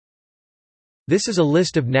This is a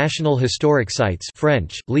list of national historic sites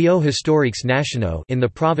French, Lieux historiques nationaux in the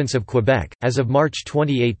province of Quebec. As of March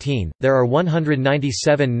 2018, there are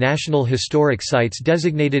 197 national historic sites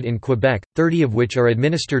designated in Quebec, 30 of which are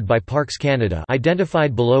administered by Parks Canada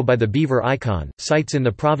identified below by the beaver icon. Sites in the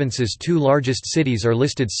province's two largest cities are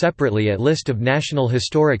listed separately at List of National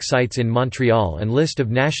Historic Sites in Montreal and List of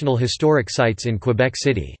National Historic Sites in Quebec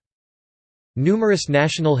City. Numerous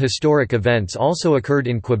national historic events also occurred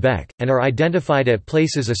in Quebec, and are identified at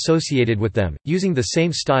places associated with them, using the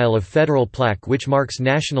same style of federal plaque which marks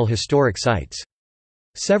national historic sites.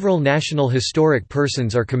 Several national historic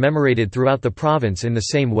persons are commemorated throughout the province in the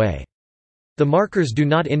same way. The markers do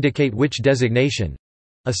not indicate which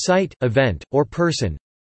designation—a site, event, or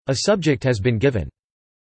person—a subject has been given.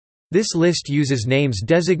 This list uses names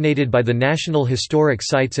designated by the National Historic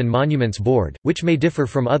Sites and Monuments Board, which may differ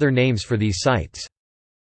from other names for these sites.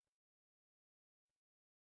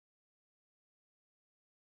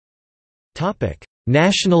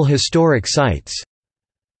 National Historic Sites.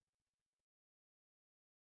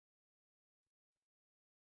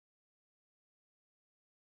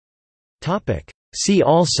 See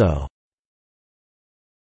also: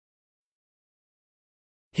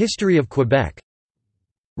 History of Quebec,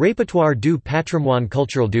 Répertoire du patrimoine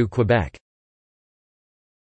culturel du Québec.